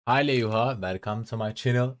Hi Leyuha, welcome to my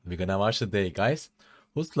channel. We're gonna watch today, guys.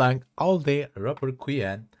 HUSTLANG ALL rapper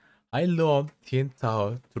khuyên. I love Thiên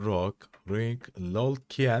Tao Rock Ring Lol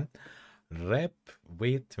Kien Rap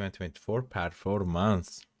with 2024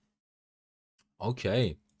 performance.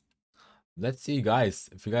 Okay, let's see, guys.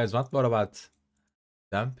 If you guys want more about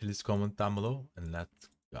them, please comment down below and let's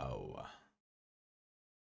go.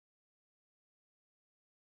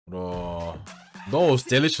 Bro, those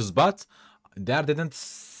delicious, but they didn't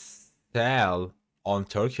sell on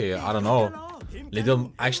Turkey. I don't know.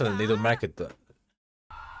 Little market.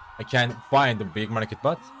 I can't find the big market,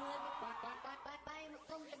 but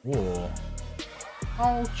whoa.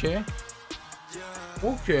 Okay.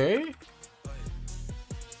 Okay.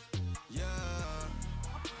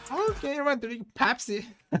 Okay, I'm drinking Pepsi.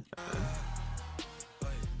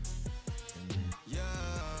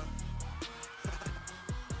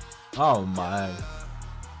 Oh my.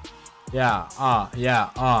 Yeah,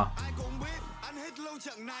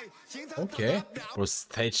 Okay. For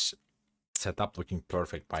stage setup looking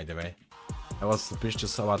perfect, by the way. I was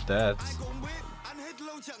suspicious about that.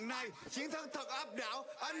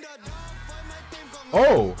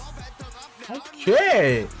 Oh!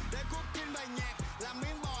 Okay!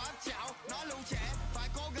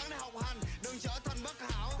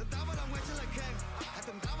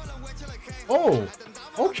 Oh!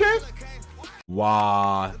 Okay!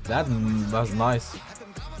 Wow, that was nice.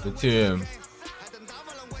 The team.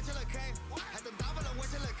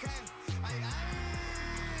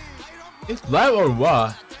 It's live or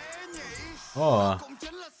what? Oh.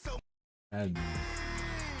 And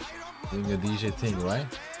doing a DJ thing, right?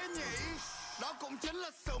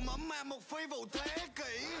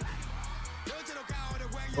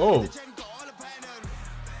 Oh.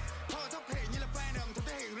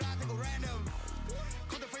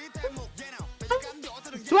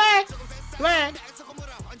 Swag! Swag!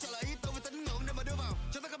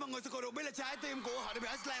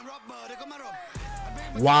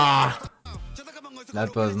 Wow!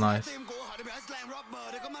 That was nice.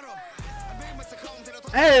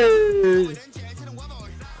 Hey!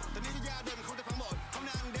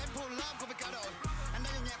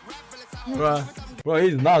 Bro,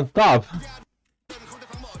 he's non-stop.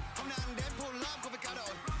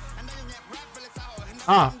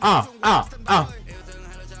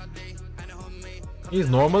 He's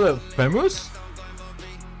normally famous?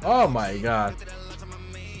 Oh my god.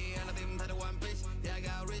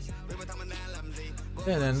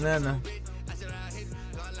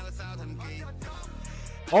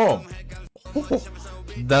 Oh,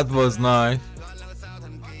 that was nice.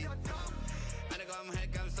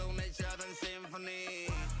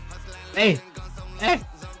 Hey,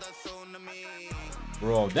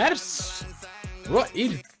 bro,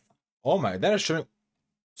 oh my, that is showing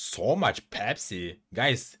so much Pepsi,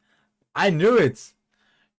 guys. I knew it.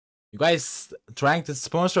 You guys trying to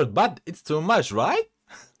sponsor it, but it's too much, right?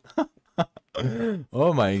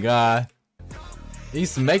 Oh my god.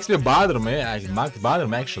 This makes me bother me.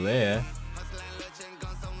 Actually. Yeah.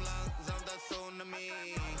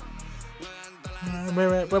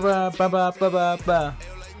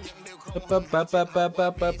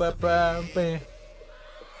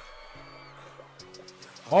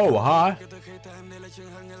 Oh, hi.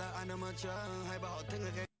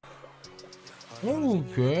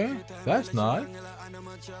 Okay, that's nice.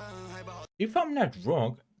 If I'm not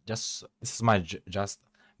wrong, this is my just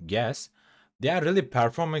guess. They are really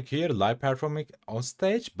performing here, live performing on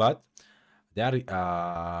stage, but they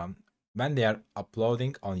are when they are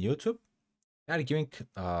uploading on YouTube, they are giving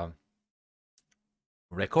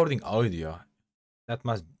recording audio.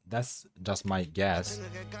 That's just my guess.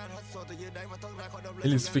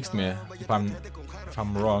 Please fix me if I'm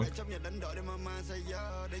wrong.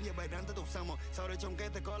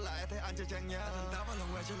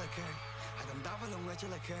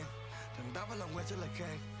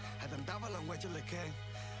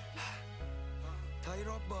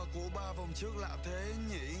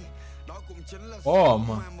 Oh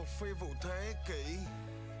my.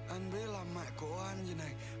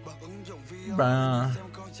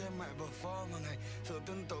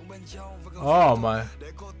 Oh my.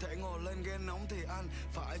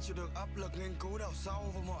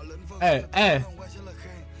 Hey.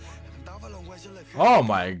 Oh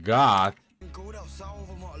my god.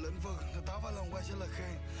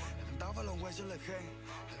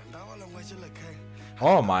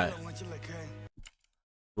 Oh my.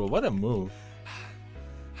 Bro, what a move.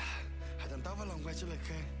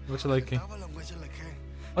 What you liking?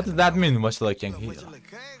 What does that mean, what you liking?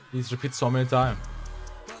 He's repeated so many times.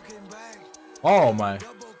 Oh my.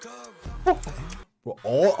 Bro,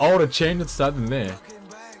 all the changes suddenly.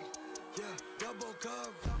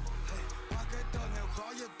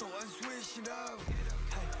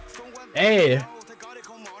 Hey.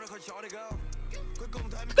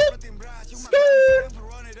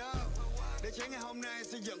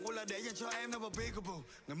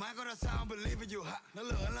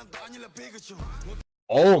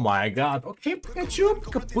 Oh my god. Okay, Pikachu,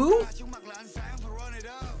 Peekaboo.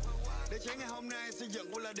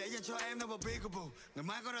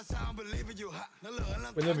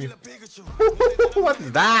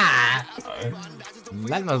 What's that?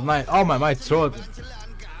 That was my my throat.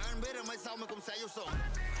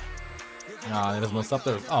 Ah, there's no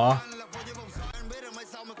subtitles. Oh.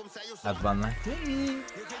 That's one line.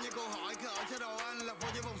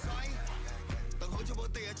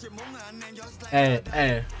 Hey,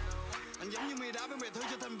 hey.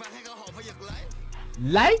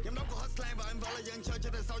 Like?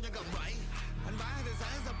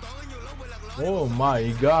 Oh my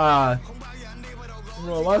god.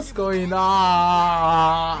 Bro, what's going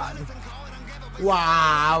on?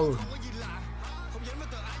 Wow.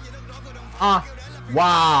 Ah,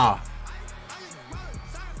 wow.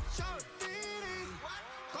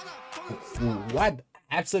 What?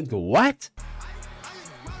 Absolute what?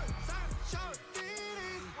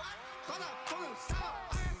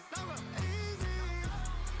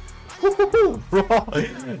 Bro,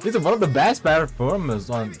 this is one of the best performers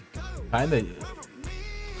on kind of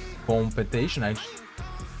competition actually.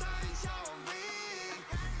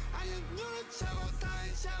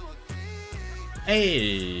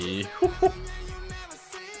 Hey.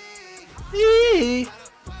 Hey.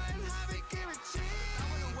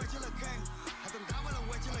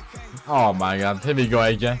 Oh my god, here we go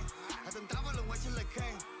again.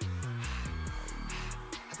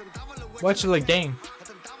 Watch it again.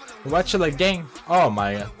 Watch it again. Oh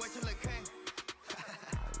my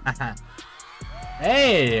god.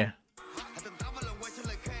 Hey.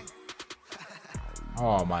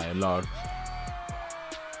 Oh my lord.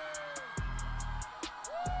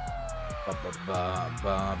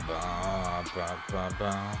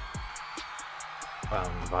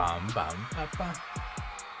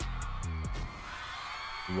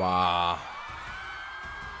 Wow.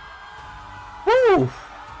 Woo.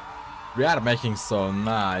 We are making so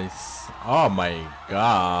nice. Oh my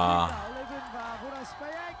god.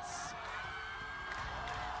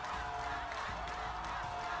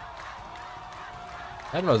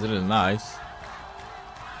 That was really nice.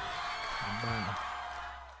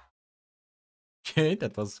 Okay,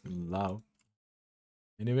 that was loud.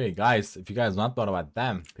 Anyway, guys, if you guys not thought about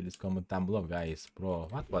them, please comment down below, guys. Bro,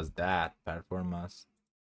 what was that performance?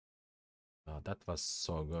 Oh, that was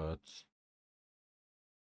so good.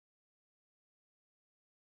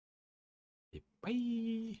 Bye.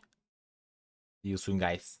 See you soon,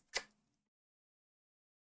 guys.